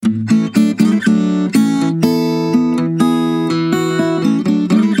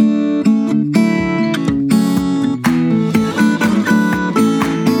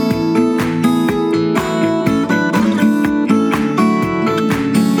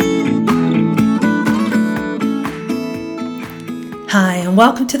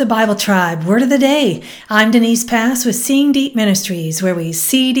welcome to the Bible Tribe Word of the Day. I'm Denise Pass with Seeing Deep Ministries, where we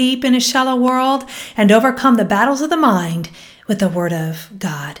see deep in a shallow world and overcome the battles of the mind with the Word of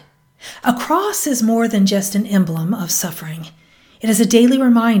God. A cross is more than just an emblem of suffering. It is a daily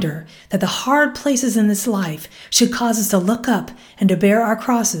reminder that the hard places in this life should cause us to look up and to bear our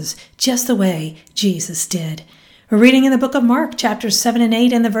crosses just the way Jesus did. We're reading in the book of Mark, chapters 7 and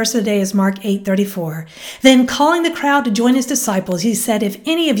 8, and the verse of the day is Mark 8:34. Then calling the crowd to join his disciples, he said, "If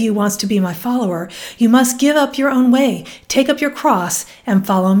any of you wants to be my follower, you must give up your own way, take up your cross, and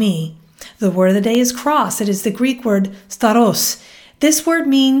follow me." The word of the day is cross. It is the Greek word staros. This word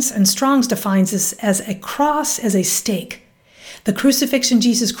means, and Strong's defines this as a cross as a stake. The crucifixion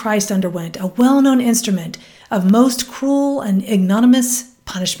Jesus Christ underwent, a well-known instrument of most cruel and ignominious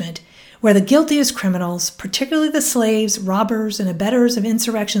punishment, where the guiltiest criminals, particularly the slaves, robbers, and abettors of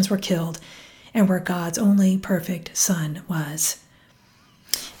insurrections were killed, and where God's only perfect Son was.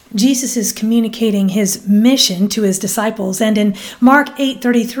 Jesus is communicating his mission to his disciples, and in Mark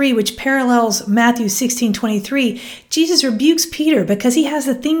 8:33, which parallels Matthew 16:23, Jesus rebukes Peter because he has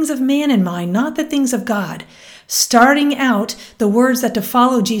the things of man in mind, not the things of God. Starting out, the words that to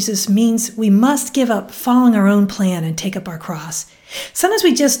follow Jesus means we must give up following our own plan and take up our cross. Sometimes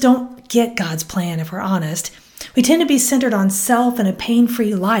we just don't get God's plan, if we're honest. We tend to be centered on self and a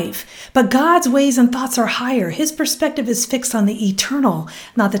pain-free life. But God's ways and thoughts are higher. His perspective is fixed on the eternal,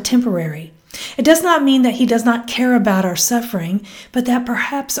 not the temporary. It does not mean that he does not care about our suffering, but that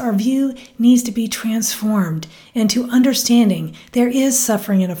perhaps our view needs to be transformed into understanding there is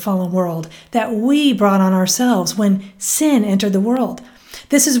suffering in a fallen world that we brought on ourselves when sin entered the world.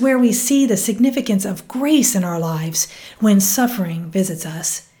 This is where we see the significance of grace in our lives when suffering visits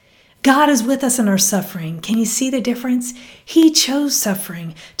us. God is with us in our suffering. Can you see the difference? He chose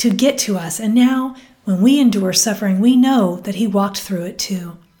suffering to get to us, and now when we endure suffering, we know that he walked through it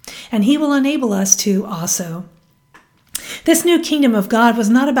too. And he will enable us to also. This new kingdom of God was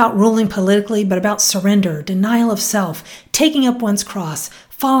not about ruling politically, but about surrender, denial of self, taking up one's cross,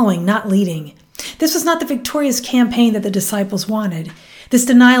 following, not leading. This was not the victorious campaign that the disciples wanted. This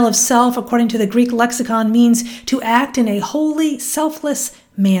denial of self, according to the Greek lexicon, means to act in a wholly selfless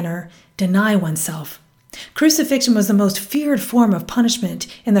manner, deny oneself. Crucifixion was the most feared form of punishment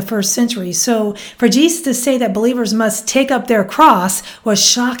in the first century, so for Jesus to say that believers must take up their cross was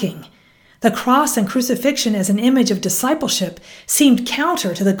shocking. The cross and crucifixion as an image of discipleship seemed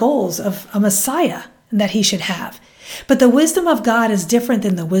counter to the goals of a Messiah that he should have. But the wisdom of God is different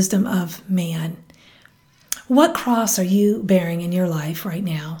than the wisdom of man. What cross are you bearing in your life right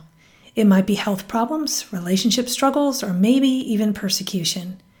now? It might be health problems, relationship struggles, or maybe even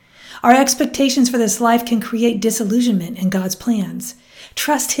persecution. Our expectations for this life can create disillusionment in God's plans.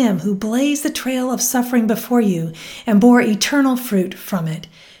 Trust him who blazed the trail of suffering before you and bore eternal fruit from it.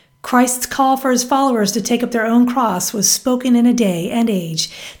 Christ's call for his followers to take up their own cross was spoken in a day and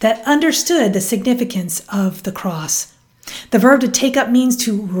age that understood the significance of the cross. The verb to take up means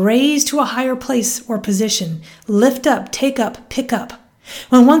to raise to a higher place or position, lift up, take up, pick up.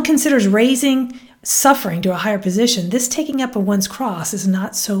 When one considers raising suffering to a higher position, this taking up of one's cross is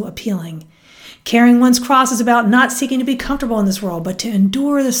not so appealing. Carrying one's cross is about not seeking to be comfortable in this world, but to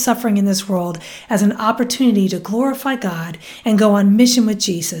endure the suffering in this world as an opportunity to glorify God and go on mission with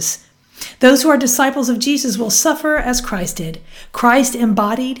Jesus. Those who are disciples of Jesus will suffer as Christ did. Christ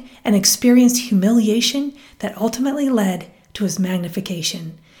embodied and experienced humiliation that ultimately led to his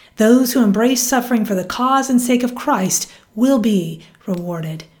magnification. Those who embrace suffering for the cause and sake of Christ will be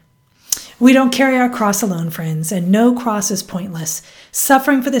rewarded. We don't carry our cross alone, friends, and no cross is pointless.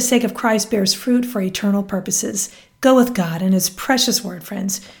 Suffering for the sake of Christ bears fruit for eternal purposes. Go with God and his precious word,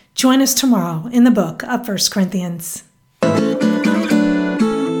 friends. Join us tomorrow in the book of 1 Corinthians.